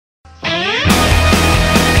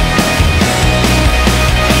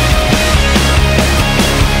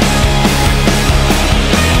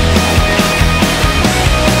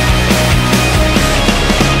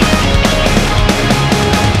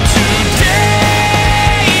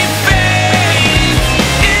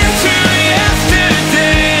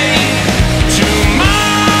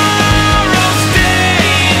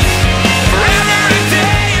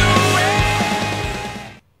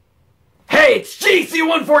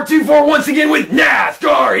1424 once again with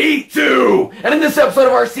NASCAR Heat 2. And in this episode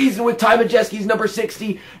of our season with Majeski's number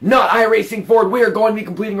 60, not iRacing Ford, we are going to be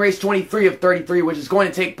completing race 23 of 33, which is going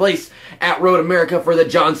to take place at Road America for the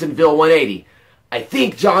Johnsonville 180. I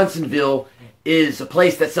think Johnsonville is a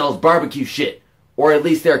place that sells barbecue shit, or at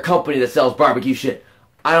least they're a company that sells barbecue shit.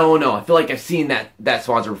 I don't know. I feel like I've seen that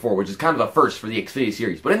sponsor before, which is kind of a first for the Xfinity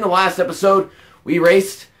Series. But in the last episode, we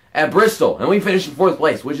raced at Bristol, and we finished in 4th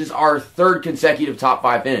place, which is our 3rd consecutive top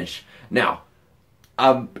 5 finish. Now,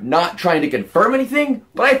 I'm not trying to confirm anything,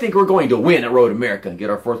 but I think we're going to win at Road America and get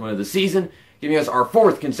our 4th win of the season, giving us our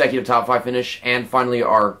 4th consecutive top 5 finish, and finally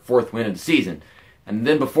our 4th win of the season. And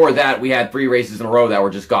then before that, we had 3 races in a row that were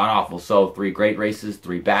just god-awful. So 3 great races,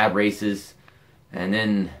 3 bad races, and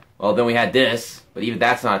then, well, then we had this, but even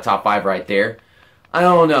that's not a top 5 right there. I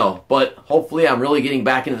don't know, but hopefully I'm really getting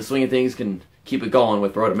back into the swing of things, can keep it going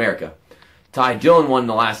with Road America. Ty Dillon won in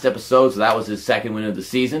the last episode, so that was his 2nd win of the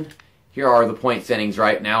season. Here are the point standings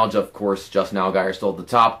right now. Of course, Justin Allgaier still at the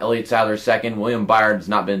top. Elliott Sadler 2nd. William Byard's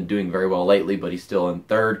not been doing very well lately, but he's still in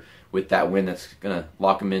 3rd with that win that's going to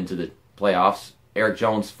lock him into the playoffs. Eric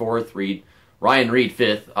Jones 4th. Ryan Reed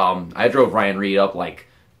 5th. I drove Ryan Reed up like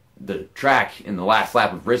the track in the last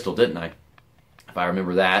lap of Bristol, didn't I? If I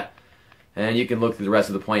remember that. And you can look through the rest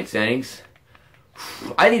of the point standings.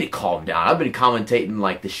 I need to calm down. I've been commentating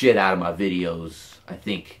like the shit out of my videos, I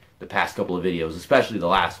think, the past couple of videos, especially the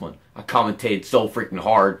last one. I commentated so freaking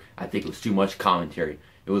hard, I think it was too much commentary.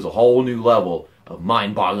 It was a whole new level of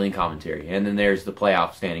mind-boggling commentary. And then there's the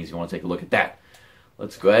playoff standings if you want to take a look at that.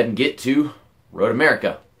 Let's go ahead and get to Road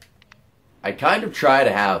America. I kind of try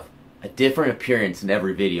to have a different appearance in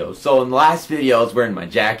every video. So in the last video, I was wearing my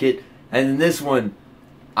jacket, and in this one,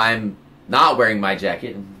 I'm not wearing my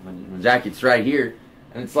jacket. My jacket's right here,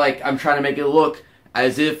 and it's like I'm trying to make it look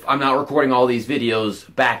as if I'm not recording all these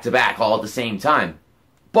videos back to back all at the same time.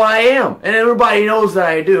 But I am, and everybody knows that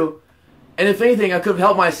I do. And if anything, I could have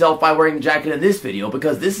helped myself by wearing the jacket in this video,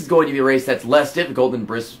 because this is going to be a race that's less difficult than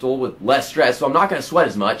Bristol with less stress, so I'm not going to sweat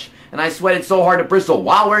as much. And I sweated so hard at Bristol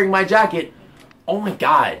while wearing my jacket. Oh my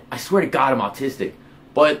god, I swear to God I'm autistic.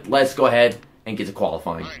 But let's go ahead and get to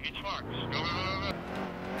qualifying.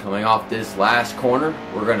 Coming off this last corner,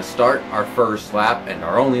 we're going to start our first lap and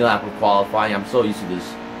our only lap of qualifying. I'm so used to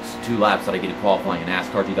this 2 laps that I get to qualifying in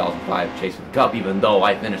NASCAR 2005 Chase for the Cup, even though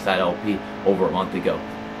I finished that LP over a month ago.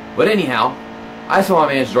 But anyhow, I saw I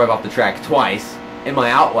managed to drive off the track twice in my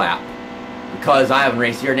out lap because I haven't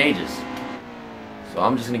raced here in ages. So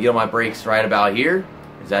I'm just going to get on my brakes right about here.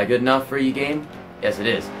 Is that good enough for you, game? Yes, it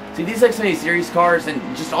is. See, these Xfinity Series cars, and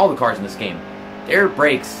just all the cars in this game, their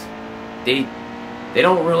brakes, they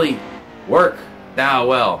don't really work that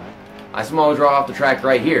well. I somehow drove off the track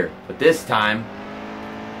right here, but this time,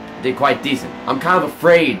 I did quite decent. I'm kind of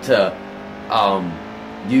afraid to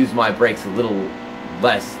use my brakes a little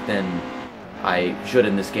less than I should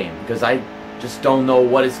in this game, because I just don't know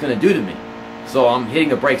what it's going to do to me. So I'm hitting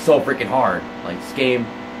the brakes so freaking hard. Like, this game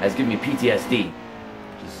has given me PTSD.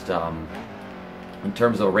 Just, in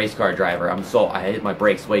terms of a race car driver, I hit my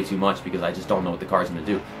brakes way too much because I just don't know what the car's going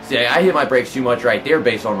to do. See, I hit my brakes too much right there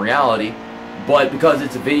based on reality, but because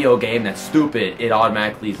it's a video game that's stupid, it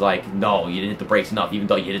automatically is like, no, you didn't hit the brakes enough even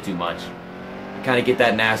though you hit it too much. I kind of get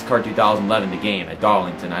that NASCAR 2011, the game, at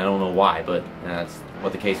Darlington. I don't know why, but that's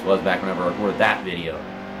what the case was back whenever I recorded that video.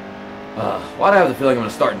 Why do I have the feeling I'm going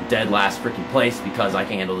to start in dead last freaking place because I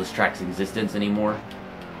can't handle this track's existence anymore?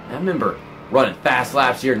 I remember running fast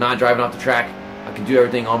laps here, not driving off the track. I could do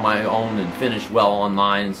everything on my own and finish well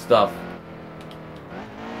online and stuff.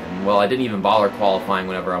 And, well, I didn't even bother qualifying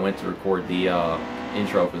whenever I went to record the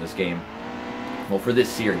intro for this game. Well, for this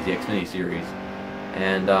series, the Xfinity Series.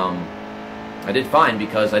 And I did fine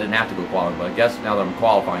because I didn't have to go qualifying. But I guess now that I'm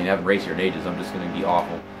qualifying and haven't raced here in ages, I'm just going to be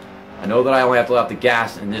awful. I know that I only have to let out the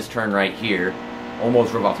gas in this turn right here.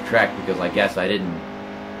 Almost drove off the track because I guess I didn't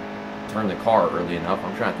turn the car early enough.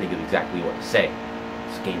 I'm trying to think of exactly what to say.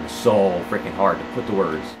 This game is so freaking hard to put the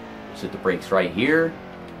words. Just hit the brakes right here.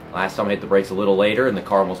 Last time I hit the brakes a little later and the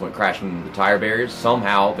car almost went crashing into the tire barriers.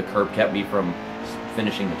 Somehow the curb kept me from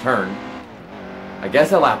finishing the turn. I guess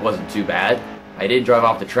that lap wasn't too bad. I didn't drive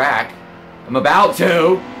off the track. I'm about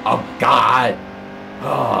to. Oh god.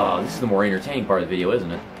 Oh, this is the more entertaining part of the video,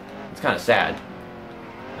 isn't it? It's kind of sad.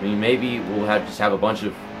 I mean, maybe we'll just have a bunch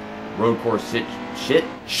of road course shit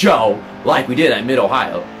show like we did at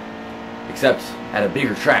Mid-Ohio. Except at a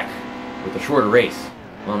bigger track with a shorter race.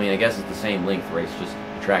 Well, I mean, I guess it's the same length race, just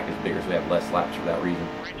the track is bigger, so we have less laps for that reason.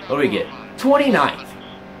 What do we get? 29th.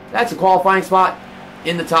 That's a qualifying spot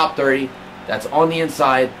in the top 30. That's on the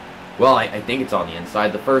inside. Well, I think it's on the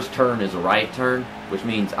inside. The first turn is a right turn, which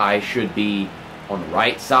means I should be on the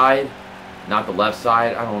right side, not the left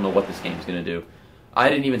side. I don't know what this game's going to do. I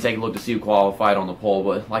didn't even take a look to see who qualified on the pole,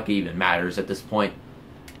 but like it even matters at this point.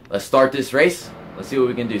 Let's start this race. Let's see what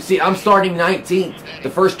we can do. See, I'm starting 19th. The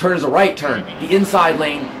first turn is a right turn. The inside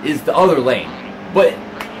lane is the other lane. But,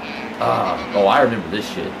 oh, I remember this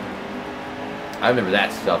shit. I remember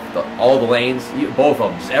that stuff. All the lanes, both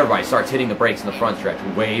of them, just everybody starts hitting the brakes in the front stretch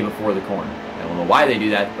way before the corner. I don't know why they do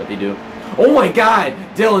that, but they do. Oh my God,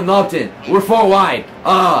 Dylan Lupton, we're far wide.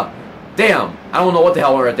 Damn, I don't know what the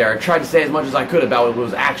hell went right there. I tried to say as much as I could about what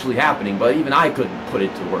was actually happening, but even I couldn't put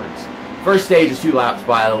it to words. First stage is 2 laps,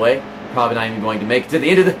 by the way. Probably not even going to make it to the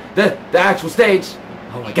end of the actual stage.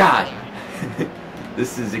 Oh my God.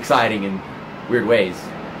 This is exciting in weird ways.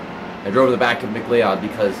 I drove in the back of McLeod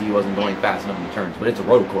because he wasn't going fast enough in the turns, but it's a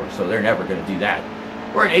road course, so they're never going to do that.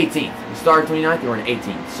 We're in 18th. We started 29th, and we're in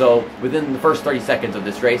 18th. So within the first 30 seconds of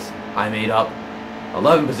this race, I made up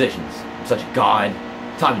 11 positions. I'm such a god.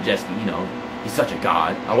 Tom Majeski, you know, he's such a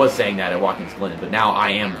god. I was saying that at Watkins Glen, but now I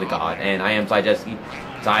am the god, and I am Ty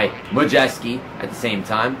Majeski at the same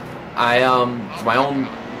time. It's my own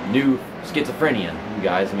new schizophrenia, you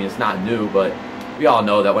guys. I mean, it's not new, but we all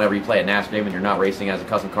know that whenever you play a NASCAR game and you're not racing as a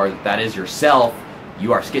custom car, that is yourself,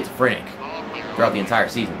 you are schizophrenic throughout the entire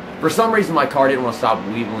season. For some reason, my car didn't want to stop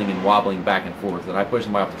weaving and wobbling back and forth, and I pushed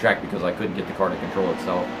him off the track because I couldn't get the car to control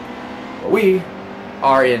itself. But we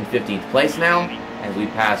are in 15th place now, as we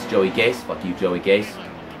pass Joey Gase. Fuck you, Joey Gase.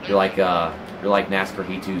 You're like NASCAR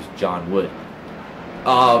Heat 2's John Wood.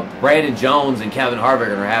 Brandon Jones and Kevin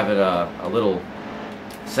Harvick are having a little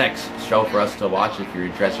sex show for us to watch if you're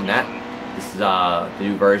interested in that. This is the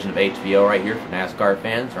new version of HBO right here for NASCAR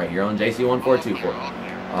fans, right here on JC1424.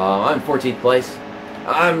 I'm in 14th place.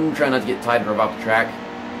 I'm trying not to get tied and drove off the track.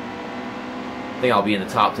 I think I'll be in the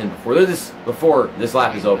top 10 before this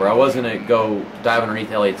lap is over. I was going to go dive underneath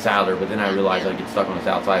Elliott Sadler, but then I realized I'd get stuck on his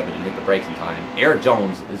outside, but didn't hit the brakes in time. Eric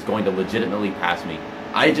Jones is going to legitimately pass me.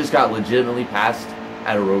 I just got legitimately passed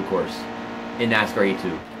at a road course in NASCAR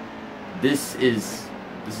E2. This is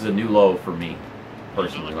a new low for me,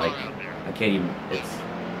 personally. Like, I can't even,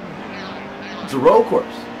 it's a road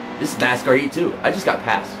course. This is NASCAR E2. I just got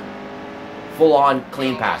passed. Full on,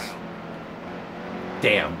 clean pass.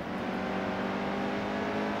 Damn.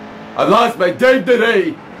 I lost my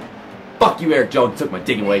dignity! Fuck you, Eric Jones. Took my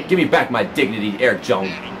dignity away. Give me back my dignity, Eric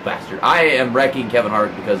Jones, bastard. I am wrecking Kevin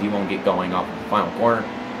Harvick because he won't get going off the final corner.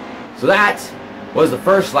 So that was the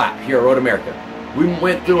first lap here at Road America. We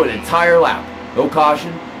went through an entire lap. No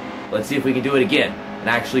caution. Let's see if we can do it again and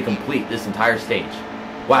actually complete this entire stage.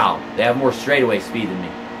 Wow, they have more straightaway speed than me.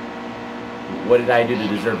 What did I do to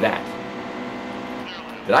deserve that?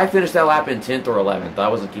 Did I finish that lap in 10th or 11th? I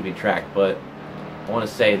wasn't keeping track, but I want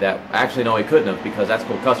to say that, actually no, he couldn't have, because that's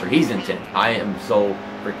Cole Custer. He's in 10th. I am so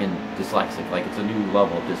freaking dyslexic. Like, it's a new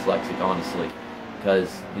level of dyslexic, honestly.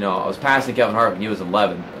 Because, you know, I was passing Kevin Harvick and he was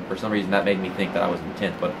 11th, and for some reason that made me think that I was in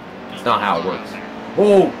 10th, but it's not how it works.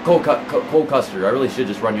 Oh, Cole Custer, I really should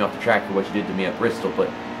just run you off the track for what you did to me at Bristol, but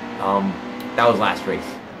that was last race.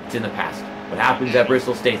 It's in the past. What happens at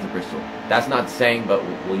Bristol stays at Bristol. That's not the saying, but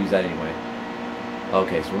we'll use that anyway.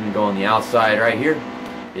 Okay, so we're going to go on the outside right here.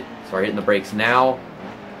 Start hitting the brakes now.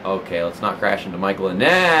 Okay, let's not crash into Michael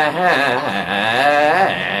Annette.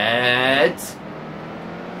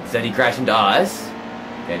 Said he crashed into us.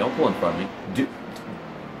 Okay, don't pull in front of me.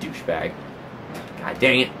 Douchebag. God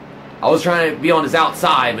dang it. I was trying to be on his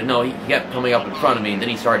outside, but no, he kept coming up in front of me, and then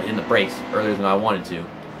he started hitting the brakes earlier than I wanted to.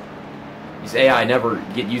 These AI never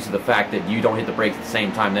get used to the fact that you don't hit the brakes at the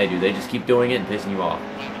same time they do. They just keep doing it and pissing you off.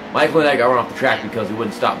 Michael Annette got run off the track because he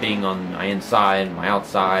wouldn't stop being on my inside and my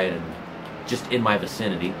outside and just in my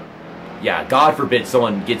vicinity. Yeah, God forbid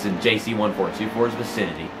someone gets in JC1424's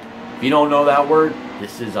vicinity. If you don't know that word,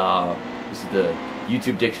 this is the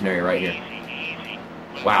YouTube dictionary right here.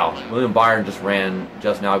 Wow, William Byron just ran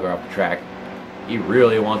Justin Allgaier off the track. He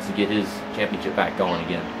really wants to get his championship back going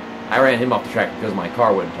again. I ran him off the track because my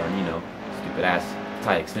car wouldn't turn, you know, stupid ass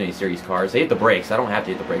tight Xfinity Series cars. They hit the brakes. I don't have to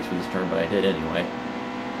hit the brakes for this turn, but I did anyway.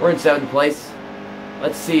 We're in 7th place.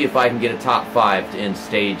 Let's see if I can get a top 5 to end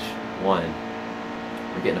stage 1.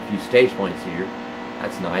 We're getting a few stage points here.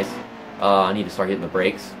 That's nice. I need to start hitting the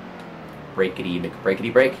brakes.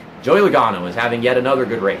 Breakity break. Joey Logano is having yet another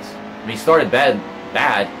good race. I mean, he started bad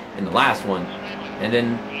in the last one, and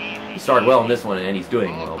then he started well in this one, and he's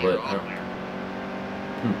doing well, but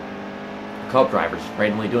Cup driver's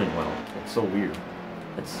randomly doing well. It's so weird.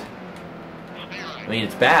 I mean,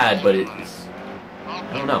 it's bad, but it's,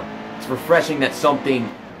 I don't know. It's refreshing that something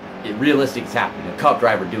realistic is happening. A Cup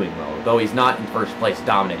driver doing well, though he's not in first place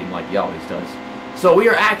dominating like he always does. So we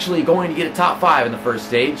are actually going to get a top 5 in the first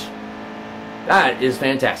stage. That is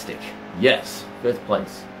fantastic. Yes, 5th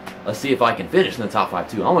place. Let's see if I can finish in the top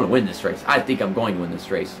 5 too. I want to win this race. I think I'm going to win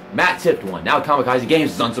this race. Matt Tipped won. Now Kamikaze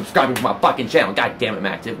Games is unsubscribing from my fucking channel. God damn it,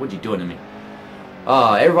 Matt Tipped. What you doing to me?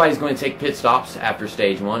 Everybody's going to take pit stops after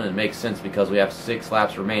stage 1, and it makes sense because we have 6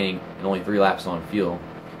 laps remaining and only 3 laps on fuel.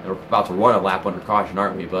 And we're about to run a lap under caution,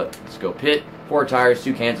 aren't we? But let's go pit. 4 tires,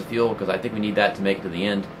 2 cans of fuel, because I think we need that to make it to the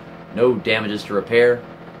end. No damages to repair.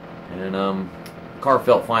 And the car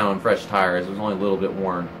felt fine on fresh tires. It was only a little bit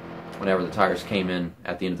worn whenever the tires came in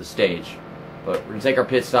at the end of the stage. But we're going to take our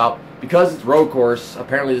pit stop. Because it's road course,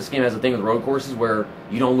 apparently this game has a thing with road courses where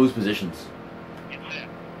you don't lose positions.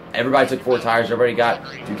 Everybody took 4 tires, everybody got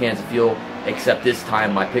 2 cans of fuel, except this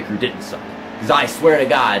time my pit crew didn't suck. Because I swear to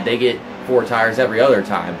God, they get 4 tires every other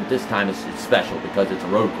time, but this time it's special because it's a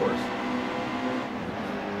road course.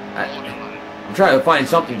 I'm trying to find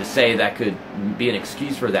something to say that could be an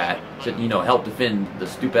excuse for that, to, you know, help defend the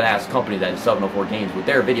stupid-ass company that is 704 Games with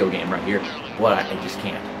their video game right here, but I just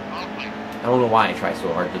can't. I don't know why I try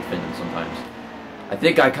so hard to defend them sometimes. I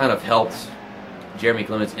think I kind of helped Jeremy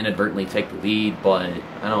Clements inadvertently take the lead, but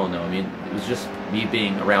I don't know. I mean, it was just me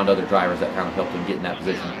being around other drivers that kind of helped him get in that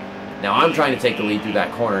position. Now I'm trying to take the lead through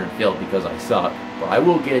that corner and failed because I suck, but I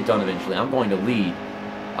will get it done eventually. I'm going to lead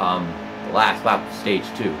the last lap of stage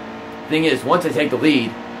 2. Thing is, once I take the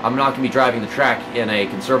lead, I'm not going to be driving the track in a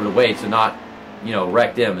conservative way to not, you know,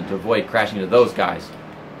 wreck them and to avoid crashing into those guys.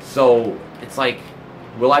 So it's like,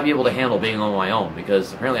 will I be able to handle being on my own?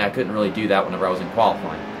 Because apparently I couldn't really do that whenever I was in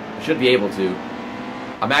qualifying. I should be able to.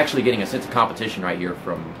 I'm actually getting a sense of competition right here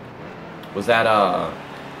from, was that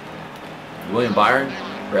William Byron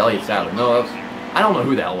or Elliott Sadler? No, that was, I don't know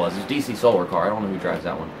who that was. It was DC Solar Car. I don't know who drives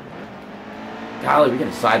that one. Golly, we're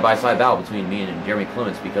getting a side-by-side battle between me and Jeremy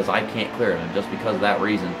Clements because I can't clear him, and just because of that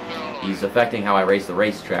reason, he's affecting how I race the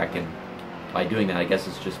racetrack, and by doing that, I guess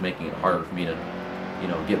it's just making it harder for me to, you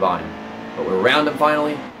know, get by him. But we're around him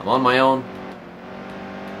finally. I'm on my own.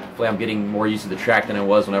 Hopefully I'm getting more used to the track than I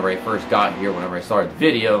was whenever I first got here, whenever I started the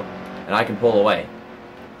video, and I can pull away.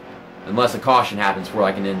 Unless a caution happens before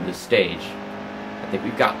I can end this stage. I think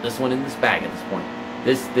we've got this one in this bag at this point.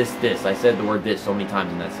 This. I said the word this so many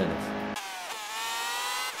times in that sentence.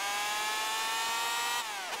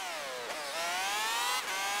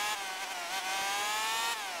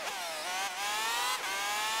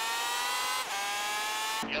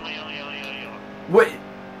 Wait,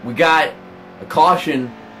 we got a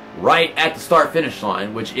caution right at the start-finish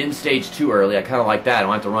line, which in stage 2 early, I kind of like that. I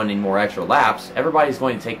don't have to run any more extra laps. Everybody's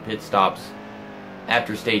going to take pit stops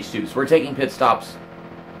after stage 2. So we're taking pit stops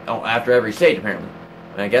after every stage, apparently.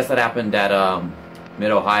 And I guess that happened at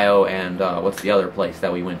Mid-Ohio and what's the other place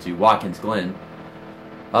that we went to? Watkins Glen.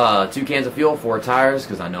 2 cans of fuel, 4 tires,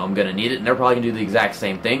 because I know I'm going to need it, and they're probably going to do the exact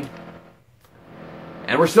same thing.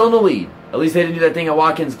 And we're still in the lead. At least they didn't do that thing at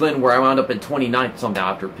Watkins Glen where I wound up in 29th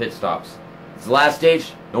somehow after pit stops. It's the last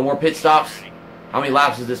stage. No more pit stops. How many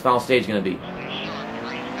laps is this final stage going to be? 4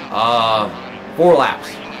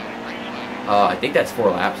 laps. I think that's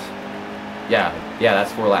 4 laps. Yeah,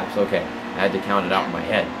 that's 4 laps. Okay. I had to count it out in my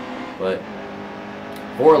head. But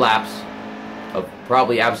 4 laps of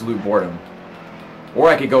probably absolute boredom. Or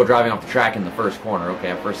I could go driving off the track in the first corner.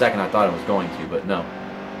 Okay, for a second I thought I was going to, but no.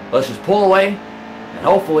 Let's just pull away. And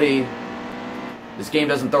hopefully, this game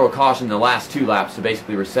doesn't throw a caution in the last 2 laps to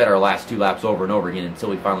basically reset our last 2 laps over and over again until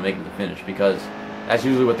we finally make it to the finish, because that's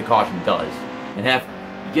usually what the caution does. And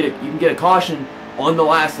you can get a caution on the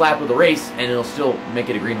last lap of the race, and it'll still make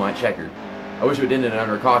it a green light checkered. I wish it would end it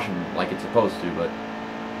under caution like it's supposed to, but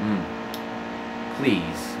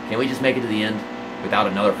please, can't we just make it to the end without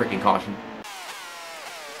another freaking caution?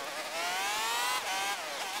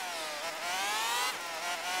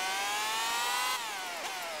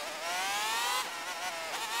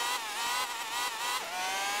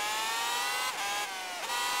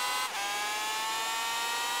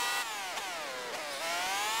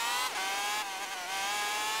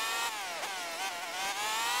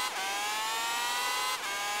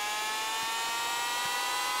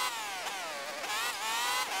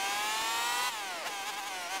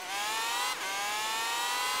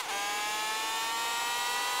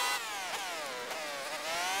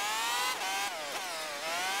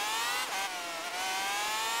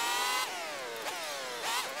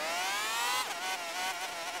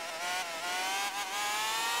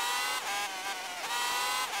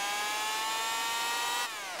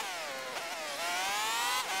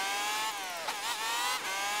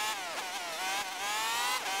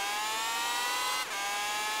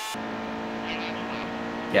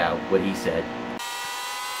 Yeah, what he said.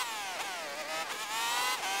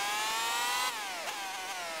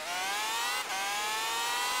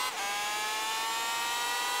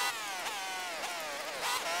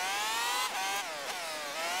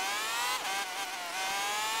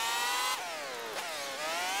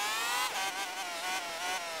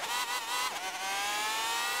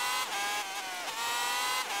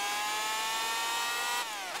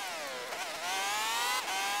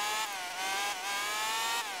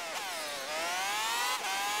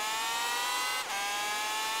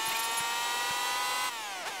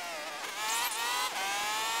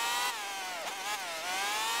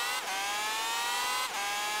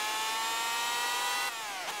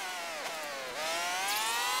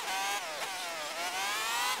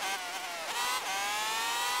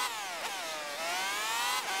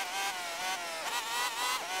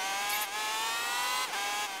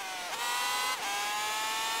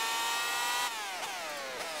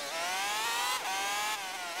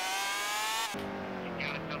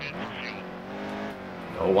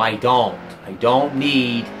 No, I don't. I don't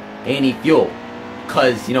need any fuel.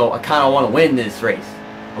 Because, you know, I kind of want to win this race.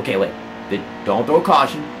 Okay, wait. Don't throw a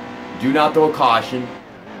caution. Do not throw a caution.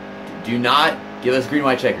 Do not give us green,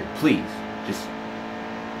 white, checker. Please. Just...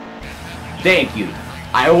 Thank you.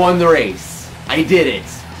 I won the race. I did it.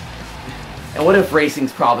 And what if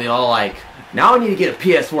racing's probably all like, now I need to get a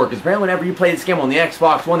PS4, because apparently whenever you play this game on the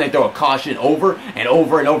Xbox One, they throw a caution over and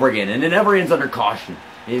over and over again, and it never ends under caution.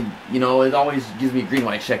 It, you know, it always gives me a green,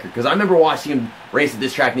 white, checker, because I remember watching him race at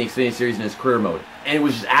this track in the Xfinity Series in his career mode, and it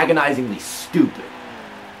was just agonizingly stupid.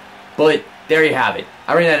 But there you have it.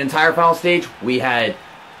 I ran that entire final stage. We had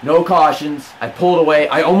no cautions. I pulled away.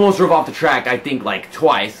 I almost drove off the track, I think, like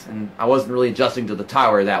twice, and I wasn't really adjusting to the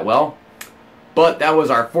tower that well. But that was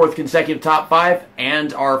our 4th consecutive top 5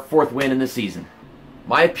 and our 4th win in the season.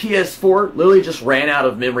 My PS4 literally just ran out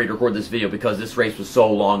of memory to record this video because this race was so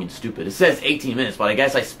long and stupid. It says 18 minutes, but I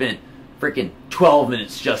guess I spent freaking 12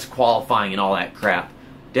 minutes just qualifying and all that crap.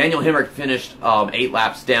 Daniel Hemrick finished 8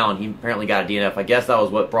 laps down. He apparently got a DNF. I guess that was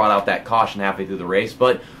what brought out that caution halfway through the race.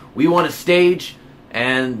 But we won a stage,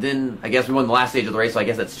 and then I guess we won the last stage of the race, so I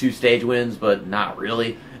guess that's 2 stage wins, but not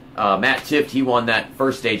really. Matt Tifft, he won that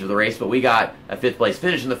first stage of the race, but we got a 5th place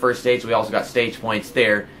finish in the first stage, so we also got stage points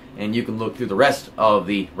there, and you can look through the rest of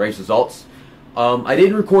the race results. I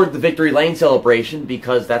didn't record the victory lane celebration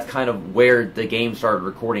because that's kind of where the game started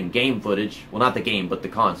recording game footage. Well, not the game, but the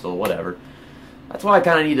console, whatever. That's why I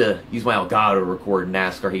kind of need to use my Elgato to record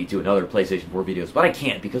NASCAR Heat 2 and other PlayStation 4 videos, but I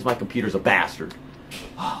can't because my computer's a bastard.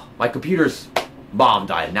 My computer's mom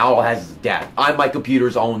died, and now all it has is a dad. I'm my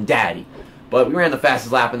computer's own daddy. But we ran the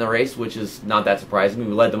fastest lap in the race, which is not that surprising.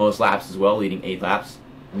 We led the most laps as well, leading 8 laps.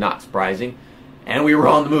 Not surprising. And we were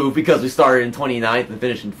on the move because we started in 29th and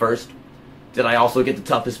finished in 1st. Did I also get the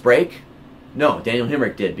toughest break? No, Daniel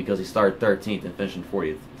Hemrick did because he started 13th and finished in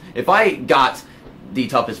 40th. If I got the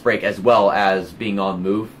toughest break as well as being on the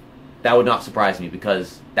move, that would not surprise me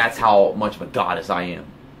because that's how much of a goddess I am.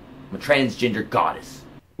 I'm a transgender goddess.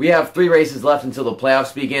 We have 3 races left until the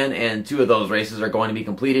playoffs begin, and 2 of those races are going to be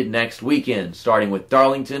completed next weekend, starting with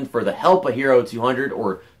Darlington for the Help a Hero 200,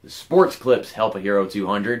 or the Sports Clips Help a Hero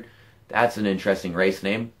 200. That's an interesting race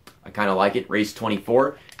name. I kind of like it. Race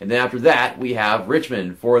 24. And then after that, we have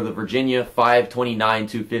Richmond for the Virginia 529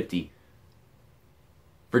 250.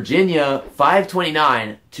 Virginia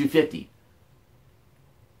 529 250.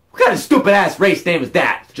 What kind of stupid-ass race name is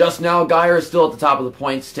that? Just now, Geyer is still at the top of the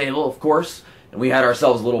points table, of course. And we had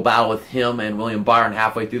ourselves a little battle with him and William Byron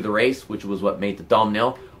halfway through the race, which was what made the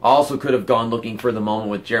thumbnail. I also could have gone looking for the moment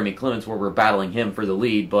with Jeremy Clements where we're battling him for the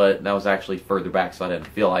lead, but that was actually further back, so I didn't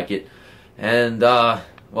feel like it. And,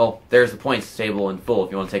 well, there's the points table in full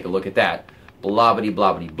if you want to take a look at that. Blobbity,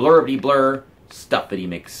 blobbity, blurbity, blur. Stuffity,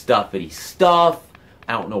 McStuffity, stuff.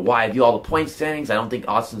 I don't know why I view all the point standings. I don't think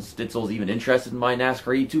Austin Stitzel's even interested in my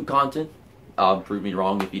NASCAR E2 content. Prove me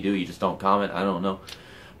wrong if you do. You just don't comment. I don't know.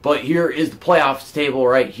 But here is the playoffs table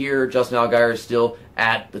right here. Justin Allgaier is still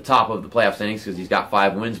at the top of the playoff standings because he's got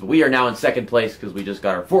 5 wins. But we are now in 2nd place because we just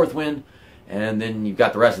got our 4th win. And then you've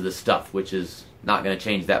got the rest of this stuff, which is not going to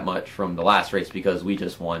change that much from the last race because we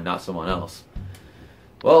just won, not someone else.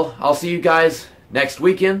 Well, I'll see you guys next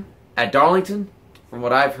weekend at Darlington. From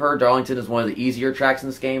what I've heard, Darlington is one of the easier tracks in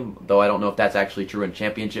this game, though I don't know if that's actually true in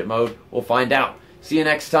championship mode. We'll find out. See you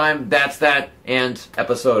next time. That's that, and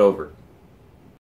episode over.